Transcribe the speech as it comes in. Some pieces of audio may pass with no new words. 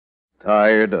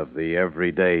Tired of the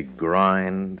everyday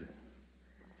grind?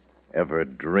 Ever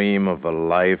dream of a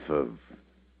life of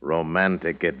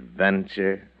romantic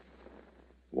adventure?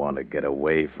 Want to get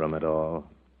away from it all?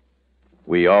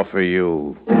 We offer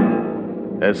you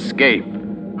Escape.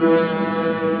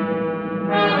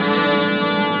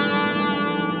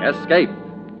 Escape,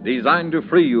 designed to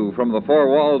free you from the four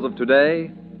walls of today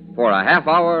for a half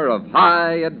hour of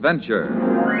high adventure.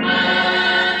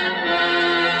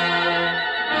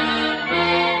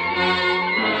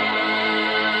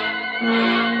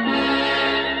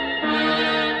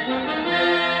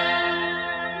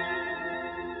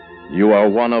 You are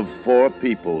one of 4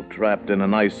 people trapped in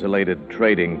an isolated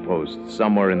trading post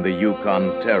somewhere in the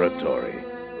Yukon Territory.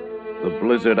 The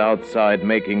blizzard outside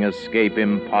making escape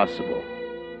impossible.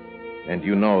 And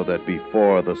you know that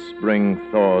before the spring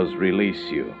thaws release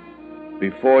you,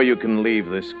 before you can leave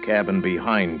this cabin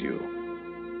behind you,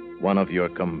 one of your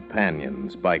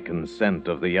companions, by consent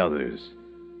of the others,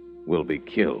 will be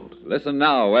killed. Listen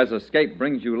now as Escape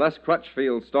brings you Les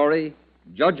Crutchfield's story,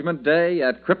 Judgment Day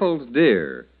at Crippled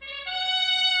Deer.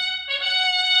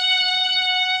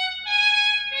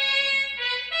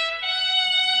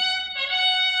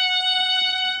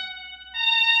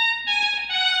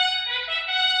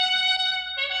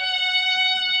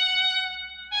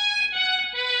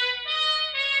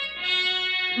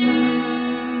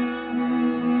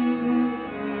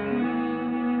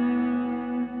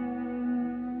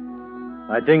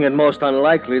 I think it most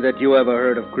unlikely that you ever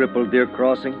heard of Crippled Deer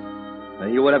Crossing,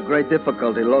 and you would have great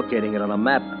difficulty locating it on a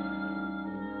map,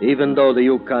 even though the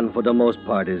Yukon, for the most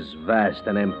part, is vast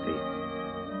and empty.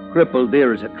 Crippled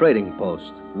Deer is a trading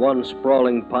post, one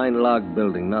sprawling pine log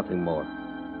building, nothing more.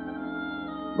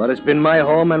 But it's been my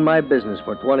home and my business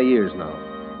for 20 years now,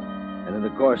 and in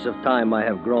the course of time I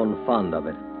have grown fond of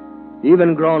it,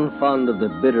 even grown fond of the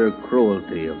bitter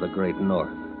cruelty of the Great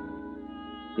North.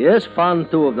 Yes,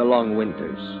 fond, too, of the long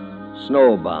winters,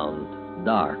 snowbound,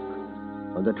 dark,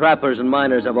 when the trappers and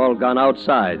miners have all gone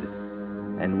outside,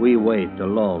 and we wait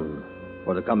alone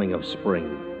for the coming of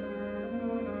spring.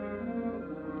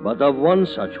 But of one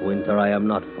such winter I am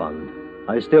not fond.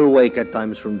 I still wake at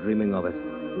times from dreaming of it,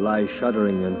 lie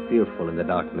shuddering and fearful in the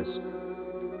darkness.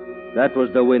 That was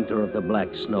the winter of the black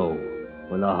snow,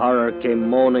 when the horror came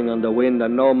moaning on the wind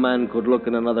and no man could look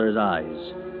in another's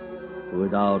eyes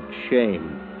without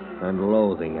shame and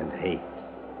loathing and hate.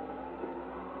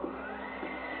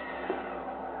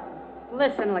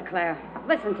 Listen, LeClaire.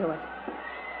 Listen to it.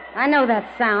 I know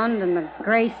that sound and the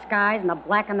gray skies and the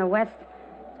black in the west.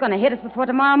 It's going to hit us before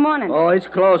tomorrow morning. Oh, it's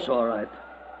close, all right.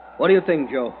 What do you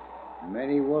think, Joe?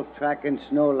 Many wolf track in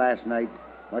snow last night.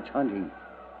 Much hunting.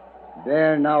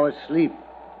 Bear now asleep.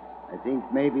 I think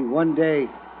maybe one day,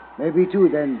 maybe 2,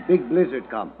 then big blizzard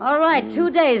come. All right, 2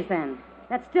 days then.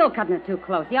 That's still cutting it too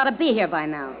close. He ought to be here by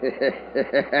now.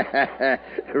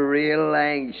 Real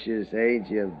anxious,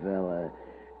 ain't you, Bella?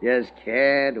 Just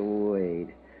can't wait.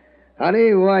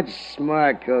 Honey, what's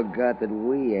Marco got that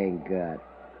we ain't got?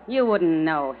 You wouldn't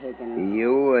know, Higgins.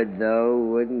 You would, though,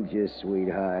 wouldn't you,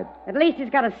 sweetheart? At least he's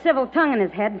got a civil tongue in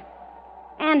his head.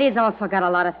 And he's also got a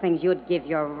lot of things you'd give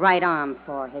your right arm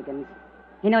for, Higgins.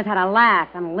 He knows how to laugh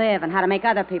and live and how to make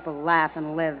other people laugh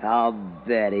and live. I'll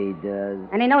bet he does.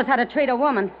 And he knows how to treat a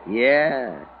woman.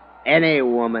 Yeah, any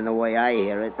woman the way I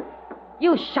hear it.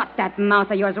 You shut that mouth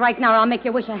of yours right now or I'll make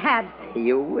you wish you had.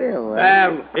 You will,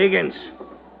 Higgins,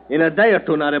 in a day or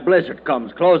two now the blizzard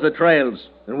comes, close the trails,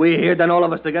 and we here, then all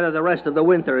of us together the rest of the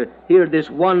winter, here this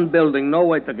one building, no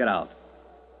way to get out.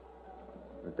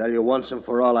 I tell you once and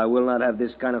for all, I will not have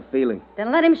this kind of feeling.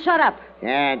 Then let him shut up.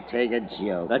 Can't take a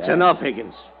joke. That's enough,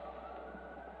 Higgins.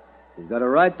 He's got a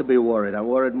right to be worried. I'm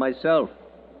worried myself.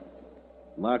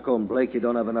 Marco and Blakey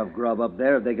don't have enough grub up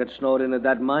there. If they get snowed into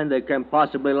that mine, they can't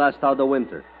possibly last out the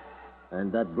winter.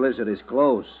 And that blizzard is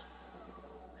close.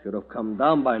 Should have come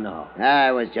down by now.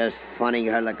 I was just funning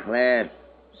her, LeClaire.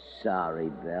 Sorry,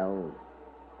 Belle.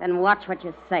 Then watch what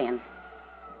you're saying.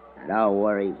 Don't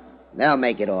worry. They'll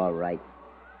make it all right.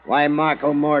 Why,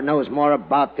 Marco Moore knows more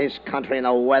about this country and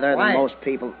the weather than most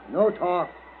people. No talk.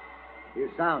 Hear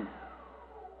sound.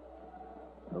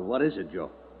 Well, what is it,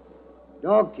 Joe?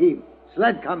 Dog team.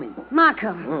 Sled coming.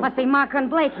 Marco. Must be Marco and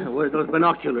Blakey. Where's those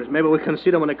binoculars? Maybe we can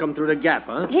see them when they come through the gap,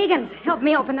 huh? Higgins, help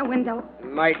me open the window.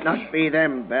 Might not be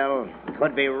them, Belle.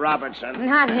 Could be Robertson.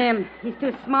 Not him. He's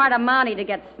too smart a Mountie to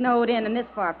get snowed in this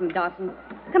far from Dawson.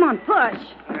 Come on, push.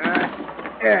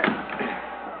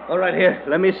 All right, here.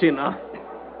 Let me see now.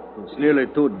 It's nearly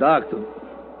too dark to...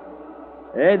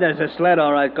 Hey, there's a sled,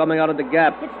 all right, coming out of the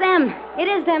gap. It's them. It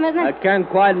is them, isn't it? I can't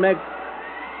quite make...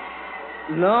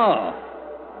 No.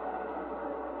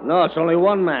 No, it's only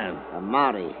one man.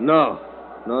 Amari. No,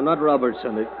 not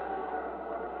Robertson.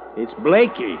 It's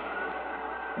Blakey.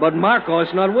 But Marco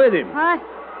is not with him. What?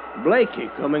 Blakey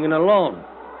coming in alone.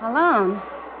 Alone?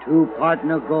 2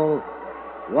 partner go.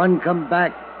 1 come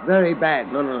back very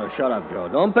bad. No, shut up, Joe.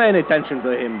 Don't pay any attention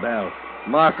to him, Bell.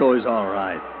 Marco is all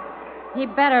right. He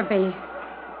better be.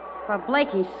 For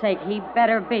Blakey's sake, he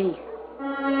better be.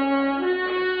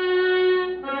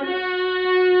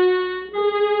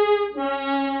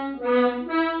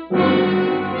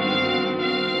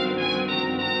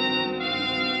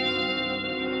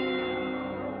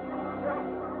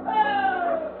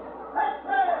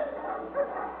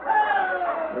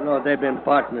 They've been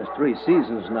partners 3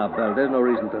 seasons now, Bell. There's no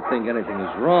reason to think anything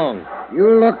is wrong.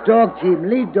 You look dog team,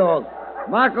 lead dog.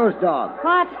 Marco's dog.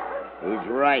 What? He's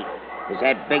right. It's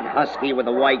that big husky with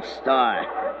the white star.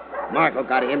 Marco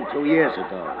got him 2 years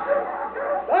ago.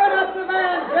 Start up the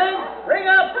man, gents. Bring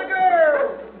up the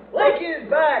girl. Blakey's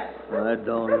back. I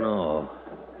don't know.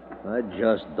 I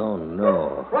just don't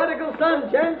know. Prodigal son,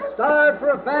 gents. Start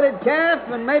for a fatted calf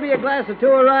and maybe a glass of 2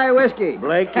 rye whiskey.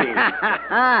 Blakey.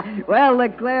 Well,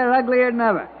 Leclerc, uglier than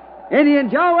ever. Indian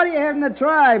Joe, what do you have in the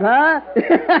tribe, huh?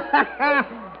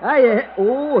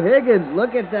 Oh, Higgins,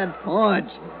 look at that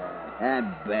paunch.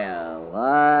 And Belle.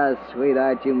 Ah,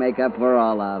 sweetheart, you make up for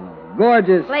all of them.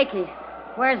 Gorgeous. Blakey,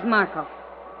 where's Marco?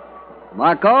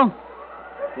 Marco?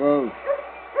 Well,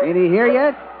 ain't he here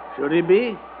yet? Should he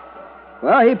be?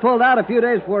 Well, he pulled out a few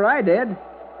days before I did.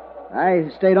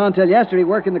 I stayed on till yesterday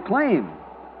working the claim.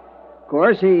 Of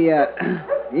course, he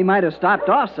might have stopped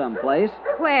off someplace.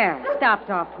 Where? Stopped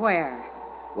off where?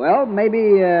 Well,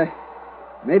 maybe at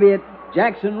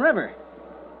Jackson River.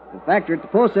 The factor at the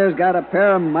post there's got a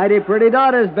pair of mighty pretty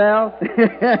daughters, Belle. You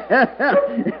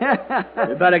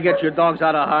better get your dogs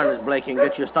out of harness, Blakey, and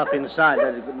get your stuff inside.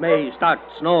 It may start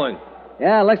snowing.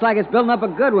 Yeah, looks like it's building up a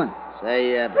good one.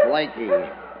 Say, Blakey,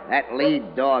 that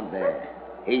lead dog there,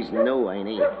 he's new, ain't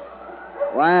he?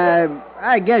 Why,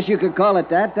 I guess you could call it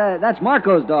that. That's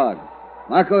Marco's dog.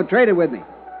 Marco traded with me.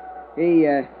 He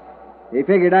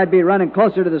figured I'd be running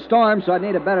closer to the storm, so I'd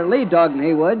need a better lead dog than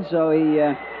he would, so he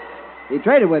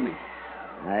traded with me.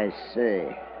 I see.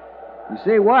 You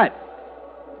see what?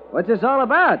 What's this all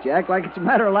about? You act like it's a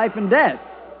matter of life and death.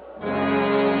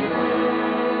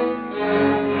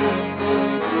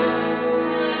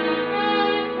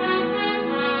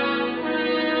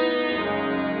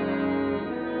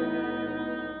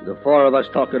 The 4 of us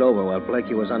talked it over while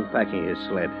Blakey was unpacking his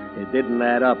sled. It didn't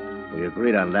add up. We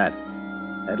agreed on that.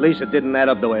 At least it didn't add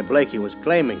up the way Blakey was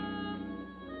claiming.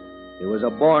 He was a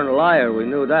born liar, we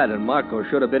knew that, and Marco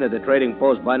should have been at the trading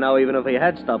post by now, even if he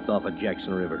had stopped off at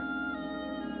Jackson River.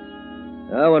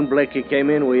 When Blakey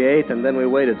came in, we ate, and then we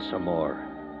waited some more.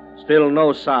 Still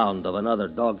no sound of another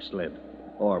dog sled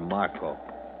or Marco.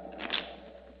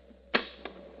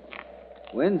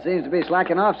 Wind seems to be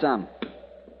slacking off some.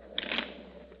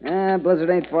 Blizzard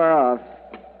ain't far off.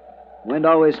 Wind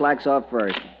always slacks off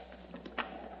first.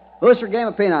 Who's for a game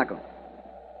of pinochle?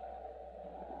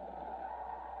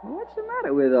 What's the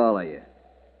matter with all of you?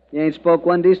 You ain't spoke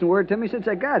one decent word to me since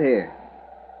I got here.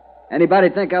 Anybody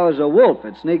think I was a wolf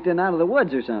that sneaked in out of the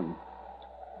woods or something?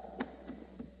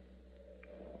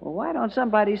 Well, why don't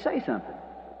somebody say something?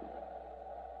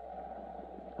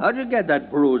 How'd you get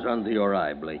that bruise under your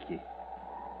eye, Blakey?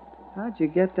 How'd you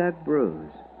get that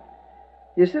bruise?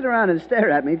 You sit around and stare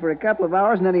at me for a couple of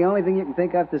hours, and then the only thing you can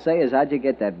think of to say is, how'd you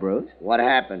get that bruise? What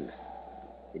happened?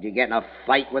 Did you get in a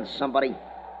fight with somebody?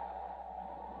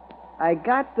 I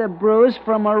got the bruise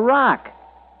from a rock.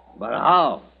 But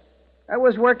how? I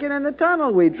was working in the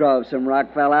tunnel we drove. Some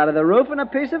rock fell out of the roof, and a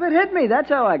piece of it hit me. That's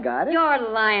how I got it.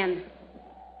 You're lying.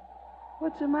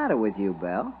 What's the matter with you,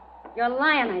 Belle? You're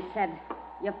lying, I said.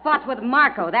 You fought with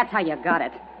Marco. That's how you got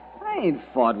it. I ain't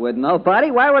fought with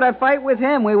nobody. Why would I fight with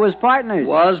him? We was partners.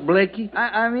 Was, Blakey?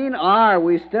 I mean,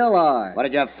 we still are. What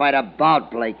did you fight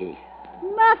about, Blakey?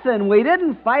 Nothing. We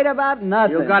didn't fight about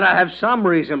nothing. You gotta have some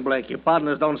reason, Blakey.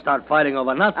 Partners don't start fighting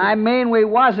over nothing. I mean, we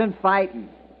wasn't fighting.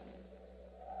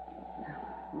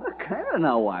 Look, I don't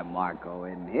know why Marco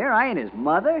isn't here. I ain't his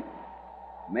mother.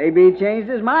 Maybe he changed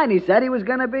his mind. He said he was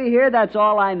going to be here. That's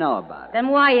all I know about it. Then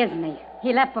why isn't he?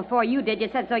 He left before you did. You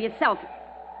said so yourself.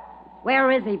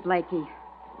 Where is he, Blakey?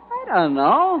 I don't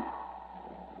know.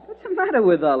 What's the matter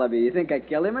with all of you? You think I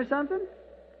killed him or something?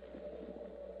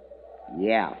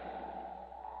 Yeah.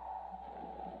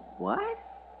 What?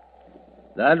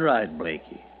 That's right,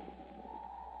 Blakey.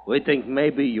 We think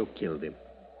maybe you killed him.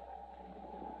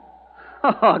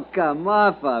 Oh, come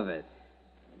off of it.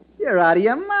 You're out of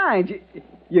your mind.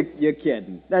 You're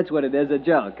kidding. That's what it is, a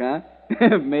joke, huh?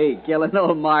 Me, killing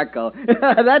old Marco.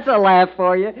 That's a laugh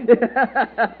for you.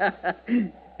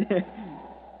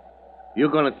 You're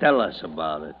going to tell us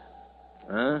about it,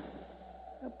 huh?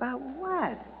 About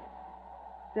what?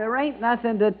 There ain't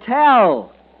nothing to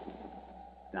tell.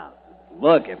 Now,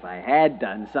 look, if I had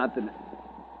done something...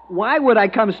 Why would I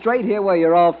come straight here where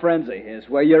you're all friends of his,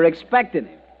 where you're expecting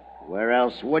him? Where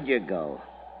else would you go?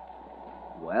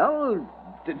 Well,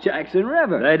 to Jackson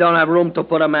River. They don't have room to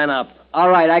put a man up. All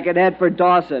right, I could head for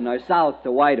Dawson or south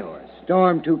to Whitehorse.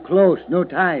 Storm too close, no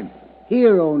time.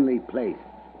 Here only place.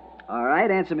 All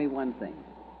right, answer me one thing.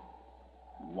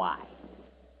 Why?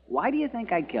 Why do you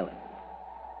think I'd kill him?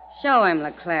 Show him,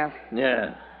 LeClaire.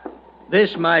 Yeah.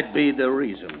 This might be the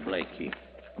reason, Blakey.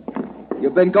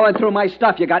 You've been going through my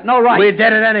stuff. You got no right. We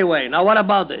did it anyway. Now, what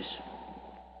about this?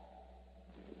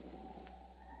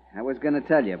 I was going to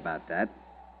tell you about that.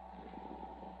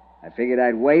 I figured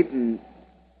I'd wait and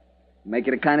make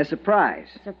it a kind of surprise.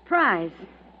 Surprise.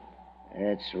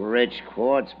 It's rich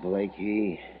quartz,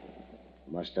 Blakey.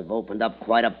 Must have opened up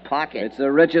quite a pocket. It's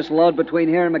the richest lode between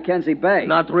here and Mackenzie Bay.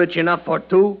 Not rich enough for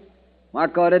two?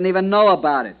 Marco didn't even know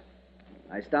about it.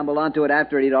 I stumbled onto it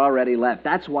after he'd already left.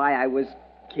 That's why I was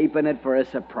keeping it for a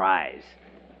surprise.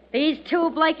 These two,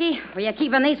 Blakey? Were you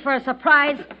keeping these for a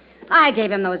surprise? I gave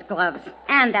him those gloves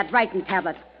and that writing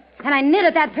tablet. And I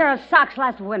knitted that pair of socks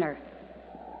last winter.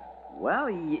 Well,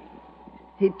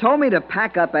 he told me to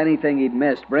pack up anything he'd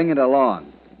missed, bring it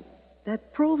along.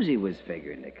 That proves he was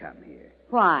figuring to come here.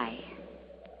 Why?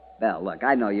 Well, look,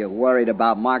 I know you're worried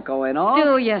about Marco and all.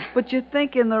 Do you? But you're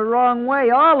thinking the wrong way,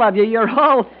 all of you. You're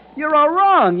all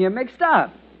wrong. You're mixed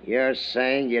up. You're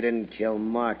saying you didn't kill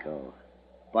Marco,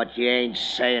 but you ain't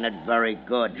saying it very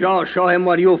good. Joe, show him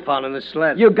what you found in the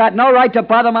sled. You've got no right to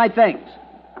bother my things.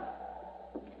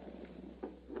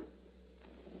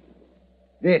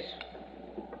 This.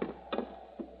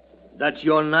 That's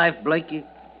your knife, Blakey?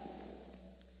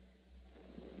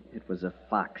 It was a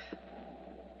fox.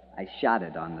 I shot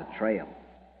it on the trail.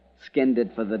 Skinned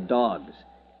it for the dogs.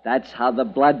 That's how the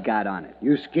blood got on it.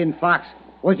 You skin fox.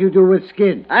 What you do with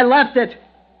skin? I left it.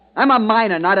 I'm a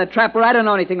miner, not a trapper. I don't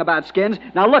know anything about skins.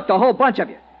 Now look, the whole bunch of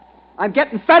you. I'm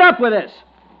getting fed up with this.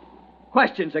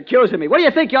 Questions accusing me. What do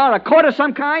you think you are, a court of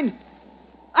some kind?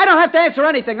 I don't have to answer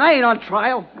anything. I ain't on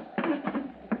trial.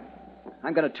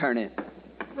 I'm going to turn in.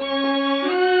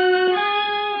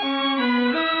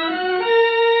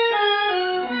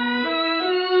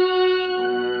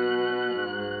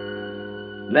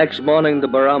 Next morning, the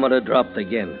barometer dropped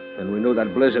again, and we knew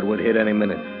that blizzard would hit any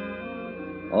minute.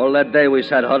 All that day, we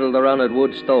sat huddled around that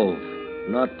wood stove,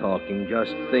 not talking,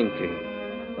 just thinking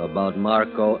about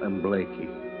Marco and Blakey.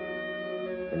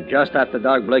 And just after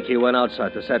dark, Blakey went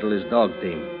outside to settle his dog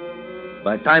team.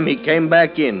 By the time he came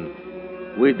back in,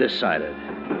 we decided.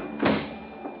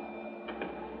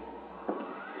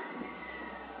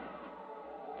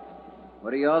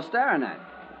 What are you all staring at?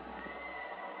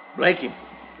 Blakey,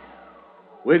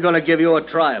 we're going to give you a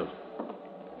trial.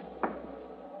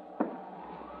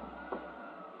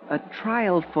 A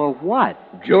trial for what?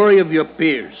 Jury of your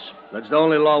peers. That's the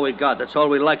only law we got. That's all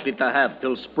we're likely to have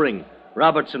till spring.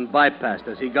 Robertson bypassed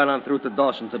as he got on through to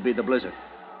Dawson to beat the blizzard.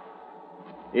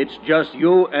 It's just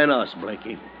you and us,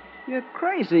 Blakey. You're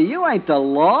crazy. You ain't the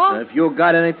law. If you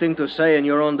got anything to say in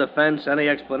your own defense, any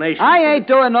explanation... I ain't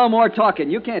doing no more talking.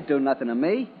 You can't do nothing to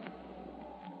me.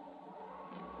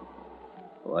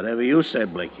 Whatever you say,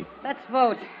 Blakey. Let's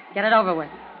vote. Get it over with.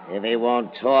 If he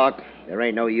won't talk, there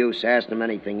ain't no use asking him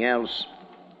anything else.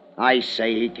 I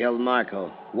say he killed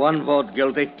Marco. 1 vote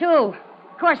guilty. 2. Of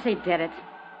course he did it.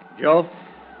 Joe?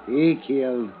 He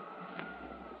killed.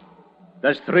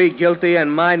 That's 3 guilty,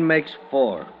 and mine makes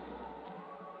 4.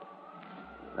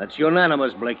 That's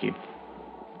unanimous, Blakey.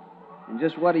 And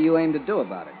just what do you aim to do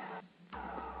about it?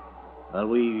 Well,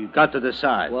 we got to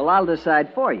decide. Well, I'll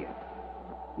decide for you.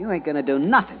 You ain't gonna do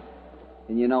nothing.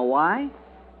 And you know why?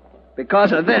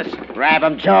 Because of this. Grab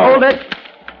him, Joe. Hold it.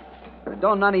 Now,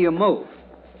 don't none of you move.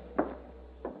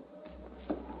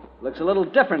 Looks a little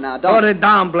different now, don't Put it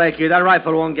down, Blakey. That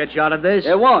rifle won't get you out of this.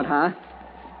 It won't, huh?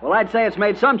 Well, I'd say it's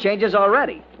made some changes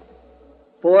already.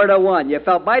 4-1. You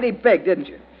felt mighty big, didn't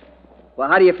you? Well,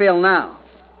 how do you feel now?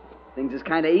 Things is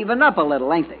kind of even up a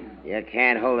little, ain't they? You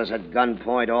can't hold us at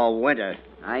gunpoint all winter.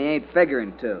 I ain't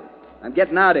figuring to. I'm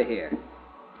getting out of here.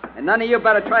 And none of you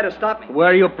better try to stop me. Where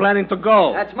are you planning to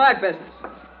go? That's my business.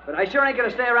 But I sure ain't going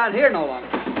to stay around here no longer.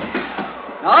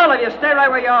 Now, all of you, stay right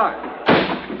where you are.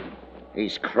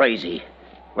 He's crazy.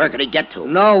 Where could he get to?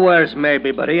 Nowhere's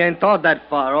maybe, but he ain't thought that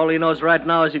far. All he knows right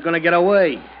now is he's going to get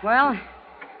away. Well,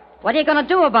 what are you going to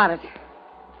do about it?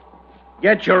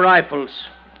 Get your rifles.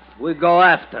 We go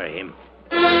after him.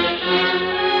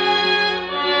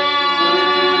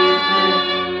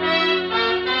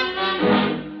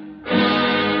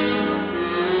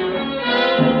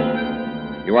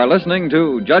 You are listening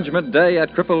to Judgment Day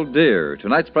at Crippled Deer,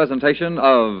 tonight's presentation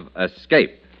of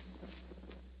Escape.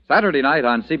 Saturday night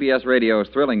on CBS Radio's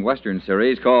thrilling Western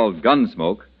series called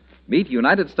Gunsmoke, meet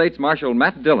United States Marshal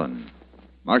Matt Dillon.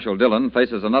 Marshal Dillon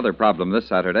faces another problem this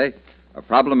Saturday, a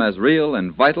problem as real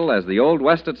and vital as the Old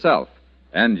West itself,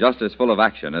 and just as full of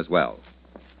action as well.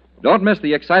 Don't miss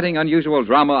the exciting, unusual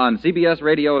drama on CBS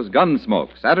Radio's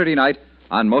Gunsmoke, Saturday night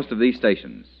on most of these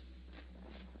stations.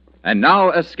 And now,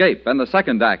 Escape and the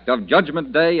second act of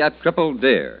Judgment Day at Crippled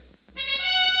Deer.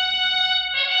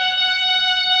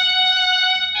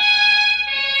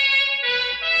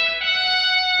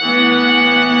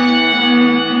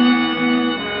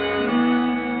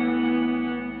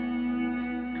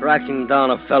 Tracking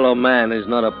down a fellow man is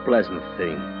not a pleasant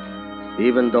thing,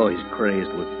 even though he's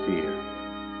crazed with fear.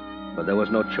 But there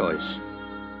was no choice.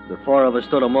 The four of us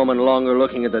stood a moment longer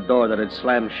looking at the door that had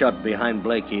slammed shut behind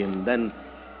Blakey, and then...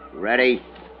 Ready?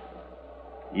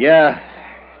 Yeah,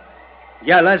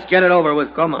 let's get it over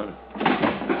with. Come on.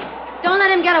 Don't let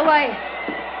him get away.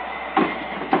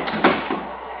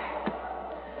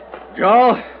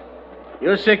 Joe,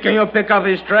 you see, can you pick up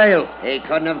his trail? He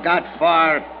couldn't have got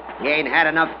far. He ain't had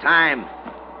enough time.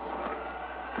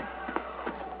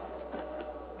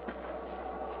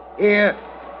 Here.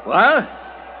 What?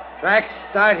 Tracks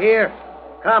start here.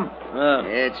 Come.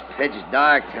 It's pitch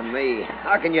dark to me.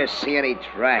 How can you see any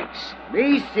tracks?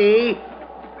 Me see.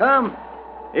 Come.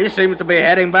 He seems to be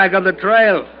heading back on the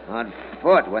trail. On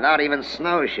foot, without even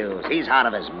snowshoes. He's out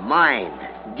of his mind.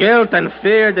 Guilt and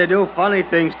fear, they do funny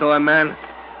things to a man.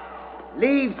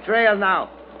 Leave trail now.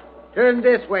 Turn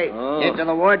this way. Into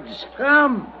the woods.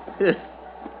 Come.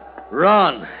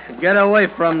 Run. Get away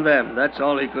from them. That's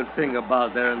all he could think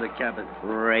about there in the cabin.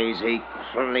 Crazy,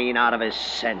 clean out of his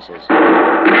senses. Go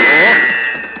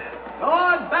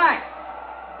on back.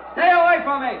 Stay away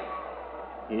from me.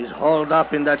 He's holed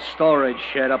up in that storage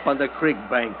shed up on the creek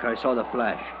bank. I saw the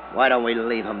flash. Why don't we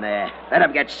leave him there? Let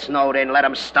him get snowed in. Let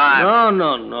him starve.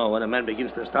 No. When a man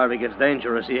begins to starve, he gets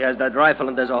dangerous. He has that rifle,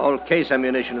 and there's a whole case of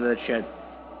ammunition in that shed.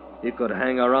 He could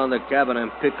hang around the cabin and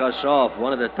pick us off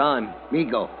one at a time. Me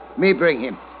go. Me bring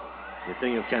him. You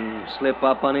think you can slip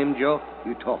up on him, Joe?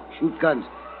 You talk. Shoot guns.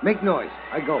 Make noise.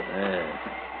 I go.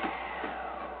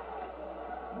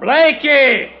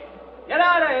 Blakey! Get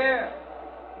out of here.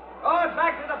 Go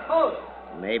back to the post.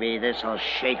 Maybe this'll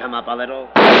shake him up a little.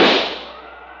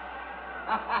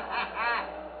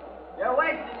 You're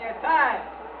wasting your time.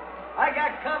 I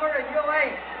got cover and you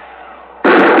ain't.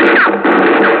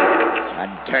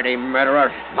 A dirty murderer.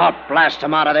 I'll blast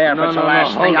him out of there if it's the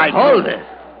last thing I do. Hold it.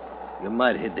 You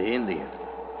might hit the Indian.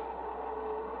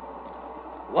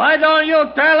 Why don't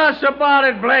you tell us about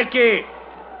it, Blakey?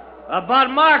 About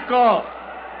Marco.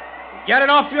 Get it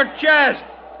off your chest.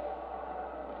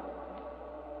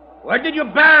 Where did you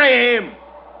bury him?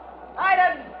 I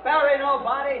didn't bury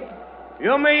nobody.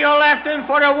 You mean you left him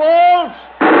for the wolves?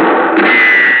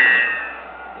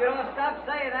 You don't stop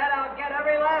saying that, I'll get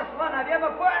every last one of you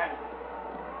before...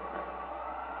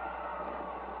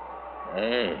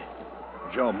 Hey,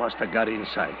 Joe must have got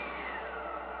inside.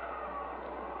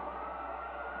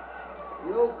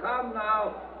 You come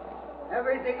now.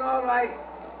 Everything all right.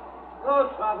 No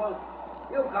trouble.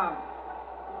 You come.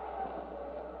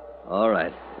 All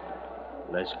right.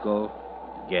 Let's go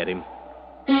get him.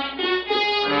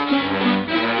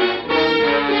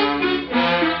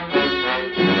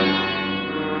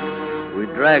 We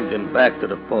dragged him back to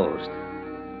the post.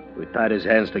 We tied his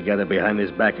hands together behind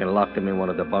his back and locked him in one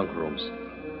of the bunk rooms.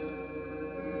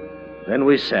 Then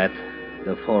we sat,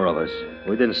 the four of us.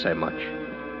 We didn't say much,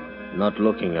 not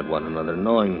looking at one another,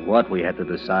 knowing what we had to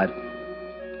decide,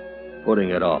 putting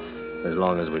it off as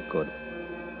long as we could.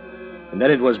 And then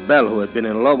it was Belle, who had been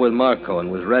in love with Marco and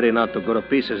was ready not to go to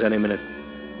pieces any minute,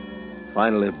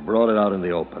 finally brought it out in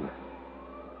the open.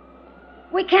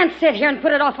 We can't sit here and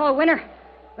put it off all winter.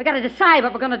 We got to decide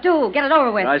what we're going to do. Get it over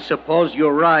with. I suppose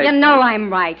you're right. You know I'm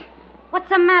right. What's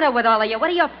the matter with all of you? What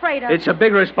are you afraid of? It's a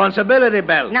big responsibility,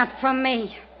 Belle. Not from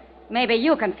me. Maybe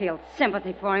you can feel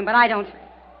sympathy for him, but I don't.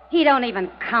 He don't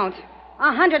even count.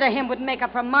 100 of him would make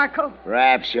up for Marco.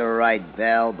 Perhaps you're right,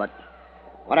 Belle, but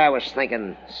what I was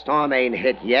thinking, storm ain't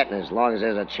hit yet, and as long as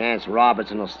there's a chance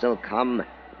Robertson will still come,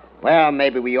 well,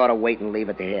 maybe we ought to wait and leave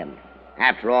it to him.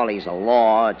 After all, he's a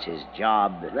law. It's his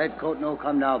job. Redcoat no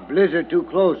come now. Blizzard too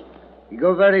close. You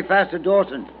go very fast to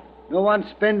Dawson. No one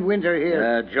spend winter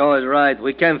here. Joe is right.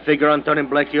 We can't figure on turning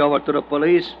Blakey over to the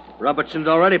police. Robertson's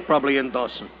already probably in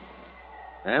Dawson.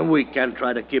 And we can't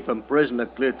try to keep him prisoner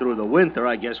clear through the winter.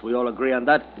 I guess we all agree on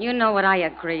that. You know what I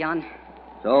agree on.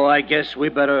 So I guess we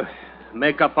better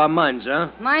make up our minds, huh?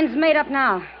 Mine's made up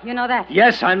now. You know that.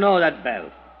 Yes, I know that,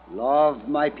 Belle. Love,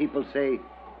 my people say,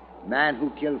 man who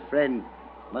kill friend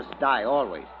must die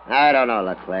always. I don't know,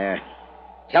 LeClaire.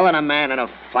 Killing a man in a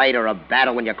fight or a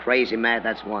battle when you're crazy mad,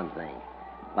 that's one thing.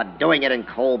 But doing it in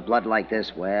cold blood like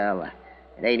this, well,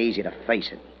 it ain't easy to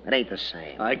face it. It ain't the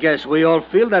same. I guess we all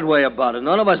feel that way about it.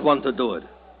 None of us want to do it.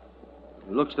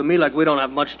 It looks to me like we don't have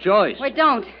much choice. We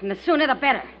don't, and the sooner the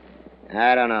better.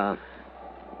 I don't know.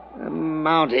 The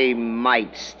Mountie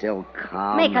might still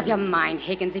come. Make up your mind,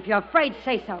 Higgins. If you're afraid,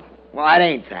 say so. Well, it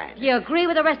ain't that. You agree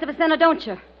with the rest of us then, or don't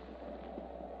you?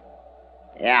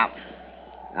 Yeah,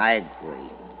 I agree.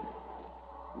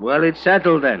 Well, it's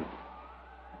settled then.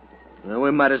 Well,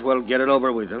 we might as well get it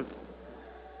over with, huh?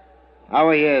 How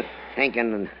are you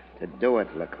thinking to do it,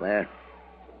 LeClaire?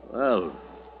 Well,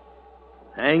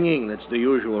 hanging, that's the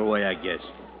usual way, I guess.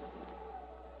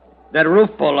 That roof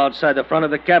pole outside the front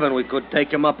of the cabin, we could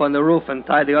take him up on the roof and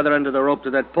tie the other end of the rope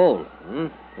to that pole.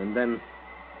 And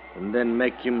then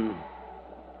make him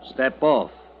step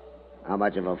off. How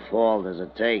much of a fall does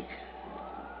it take?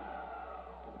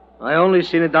 I only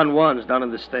seen it done once down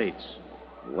in the States.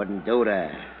 Wouldn't do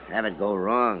to have it go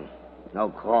wrong. No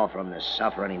call for him to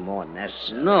suffer any more than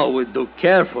necessary. No, we do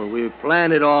careful. We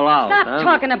plan it all out. Stop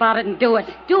talking about it and do it.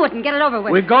 Do it and get it over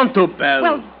with. We're going to, Belle.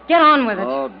 Well, get on with it.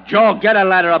 Oh, Joe, get a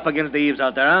ladder up against the eaves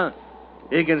out there, huh?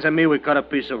 Higgins and me, we cut a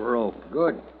piece of rope.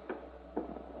 Good.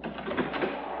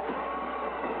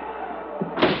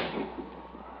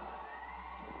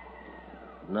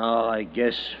 No, I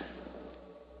guess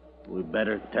we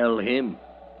better tell him.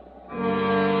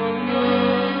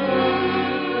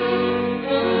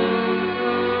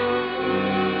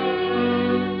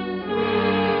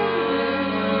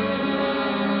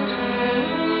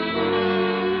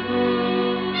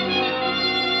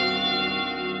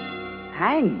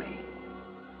 Hang me?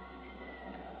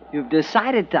 You've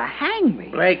decided to hang me?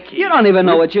 Blakey. You don't even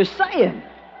know what you're saying.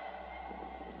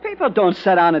 People don't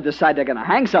sit down and decide they're going to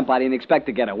hang somebody and expect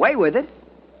to get away with it.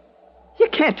 You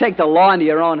can't take the law into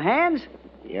your own hands.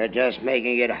 You're just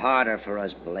making it harder for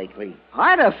us, Blakely.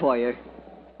 Harder for you?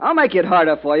 I'll make it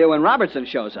harder for you when Robertson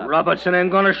shows up. Robertson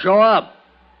ain't gonna show up.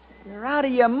 You're out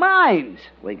of your minds.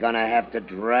 We gonna have to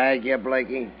drag you,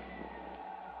 Blakey?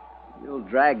 You'll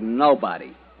drag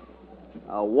nobody.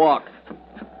 I'll walk.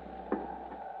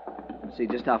 See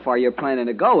just how far you're planning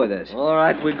to go with this. All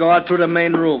right, we go out through the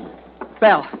main room.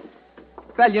 Belle,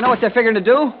 you know what they're figuring to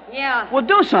do? Yeah. Well,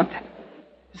 do something.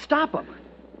 Stop them.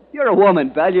 You're a woman,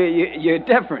 Belle. You're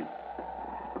different.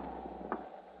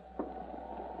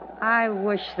 I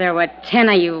wish there were 10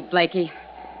 of you, Blakey,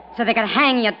 so they could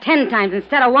hang you 10 times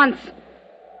instead of once.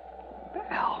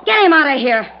 Belle. Get him out of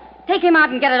here. Take him out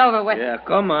and get it over with. Yeah,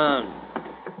 come on.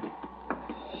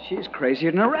 She's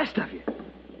crazier than the rest of you.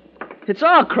 It's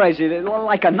all crazy,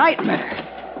 like a nightmare.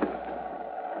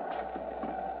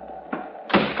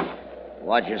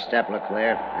 Watch your step,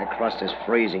 LeClaire. That crust is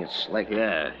freezing. It's slick.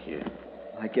 Yeah.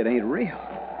 Like it ain't real.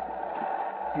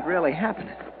 It really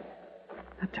happening.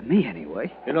 Not to me,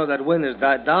 anyway. You know, that wind has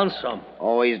died down some.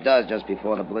 Always does just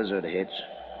before the blizzard hits.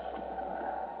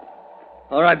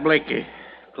 All right, Blakey.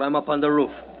 Climb up on the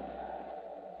roof.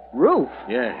 Roof?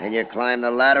 Yeah. And you climb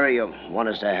the ladder, or you want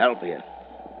us to help you?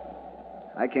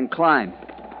 I can climb.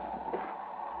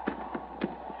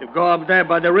 You go up there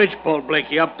by the ridgepole,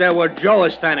 Blakey, up there where Joe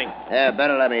is standing. Yeah,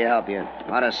 better let me help you. A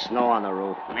lot of snow on the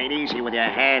roof. Ain't easy with your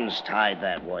hands tied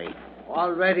that way.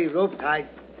 All ready, rope tied.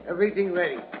 Everything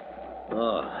ready.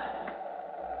 Oh.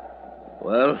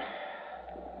 Well,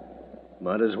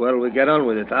 might as well we get on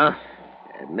with it, huh?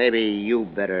 Maybe you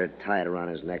better tie it around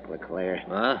his neck, LeClaire.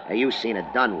 Huh? Hey, you seen it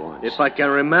done once. If I can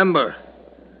remember.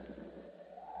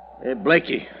 Hey,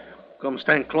 Blakey, come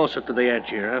stand closer to the edge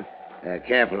here, huh?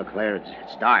 Careful, LeClaire.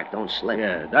 It's dark. Don't slip.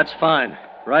 Yeah, that's fine.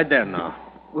 Right there now.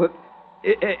 Well,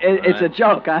 it's a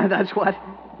joke, huh? That's what.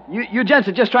 You gents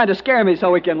are just trying to scare me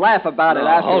so we can laugh about it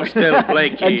after. Hold still,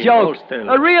 Blakey. A joke. Hold still.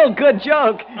 A real good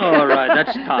joke. All right,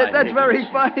 that's time. That's very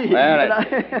funny. Well,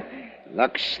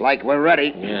 looks like we're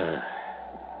ready. Yeah.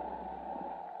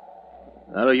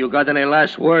 Well, you got any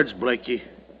last words, Blakey?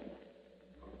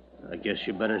 I guess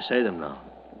you better say them now.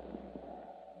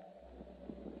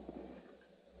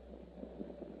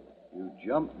 You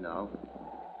jump now.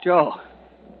 Joe.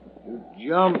 You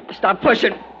jump. Stop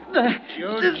pushing.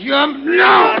 You jump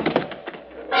now!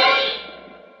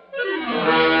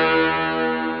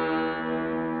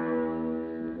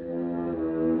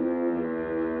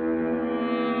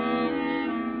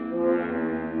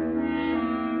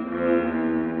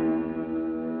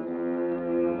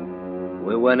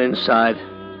 went inside.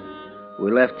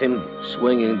 We left him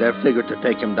swinging there, figured to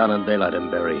take him down in daylight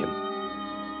and bury him.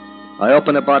 I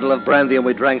opened a bottle of brandy and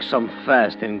we drank some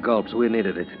fast in gulps. We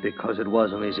needed it because it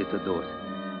wasn't easy to do it.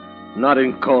 Not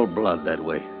in cold blood that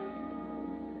way.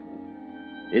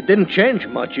 It didn't change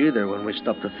much either when we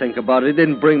stopped to think about it. It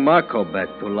didn't bring Marco back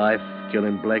to life,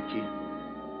 killing Blakey.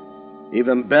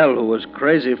 Even Belle, who was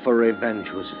crazy for revenge,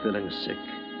 was feeling sick.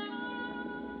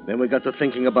 Then we got to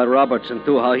thinking about Robertson,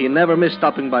 too, how he never missed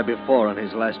stopping by before on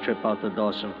his last trip out to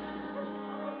Dawson.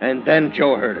 And then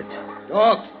Joe heard it.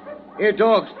 Dogs! Here,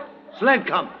 dogs! Sled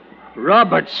come!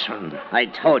 Robertson! I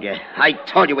told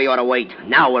you we ought to wait.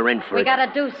 Now we're in for We it.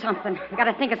 gotta do something. We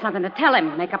gotta think of something to tell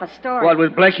him, make up a story. What,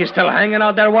 with Blakey still hanging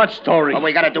out there? What story? But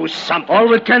we gotta do something. All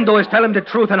we can do is tell him the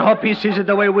truth and hope he sees it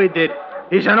the way we did.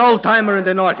 He's an old-timer in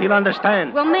the North. He'll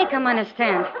understand. We'll make him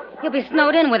understand. He'll be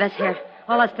snowed in with us here.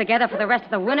 All us together for the rest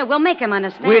of the winter. We'll make him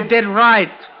understand. We did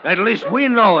right. At least we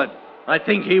know it. I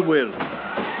think he will.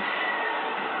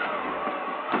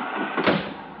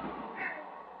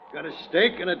 Got a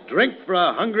steak and a drink for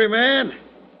a hungry man?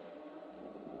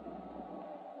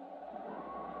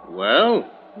 Well,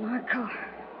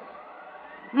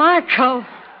 Marco.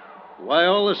 why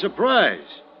all the surprise?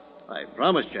 I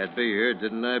promised you I'd be here,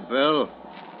 didn't I, Belle?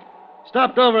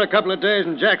 Stopped over a couple of days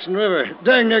in Jackson River.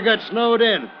 Dang near got snowed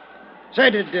in. Say,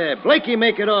 did Blakey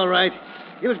make it all right?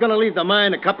 He was going to leave the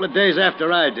mine a couple of days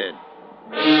after I did.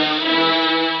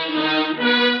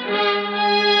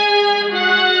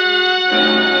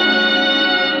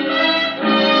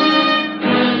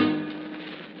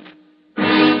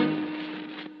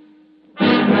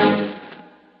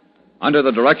 Under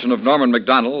the direction of Norman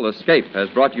MacDonald, Escape has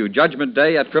brought you Judgment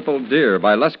Day at Crippled Deer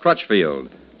by Les Crutchfield,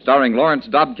 starring Lawrence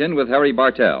Dobkin with Harry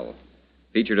Bartell.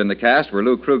 Featured in the cast were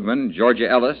Lou Krugman, Georgia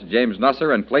Ellis, James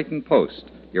Nusser, and Clayton Post.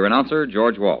 Your announcer,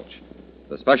 George Walsh.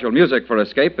 The special music for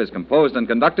Escape is composed and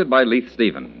conducted by Leith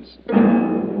Stevens.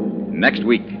 Next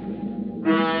week.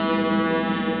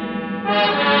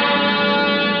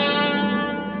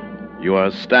 You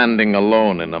are standing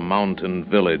alone in a mountain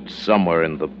village somewhere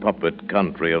in the puppet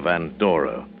country of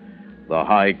Andorra, the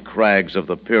high crags of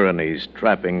the Pyrenees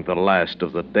trapping the last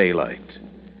of the daylight.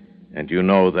 And you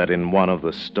know that in one of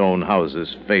the stone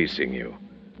houses facing you,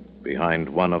 behind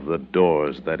one of the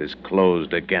doors that is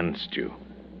closed against you,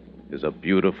 is a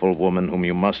beautiful woman whom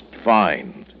you must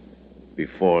find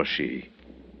before she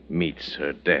meets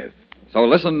her death. So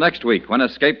listen next week when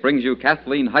Escape brings you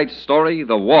Kathleen Height's story,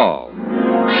 The Wall.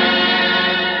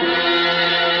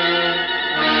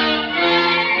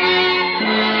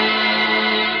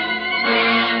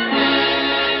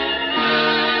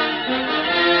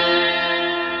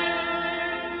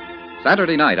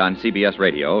 Saturday night on CBS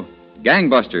Radio,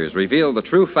 gangbusters reveal the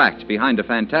true facts behind a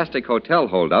fantastic hotel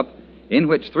holdup in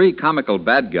which three comical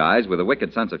bad guys with a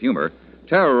wicked sense of humor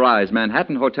terrorize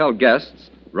Manhattan hotel guests,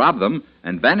 rob them,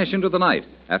 and vanish into the night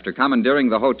after commandeering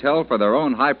the hotel for their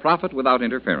own high profit without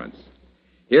interference.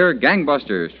 Hear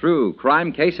Gangbusters' true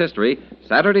crime case history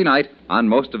Saturday night on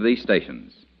most of these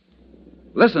stations.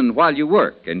 Listen while you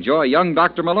work. Enjoy Young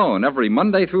Dr. Malone every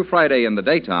Monday through Friday in the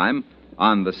daytime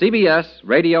on the CBS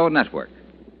Radio Network.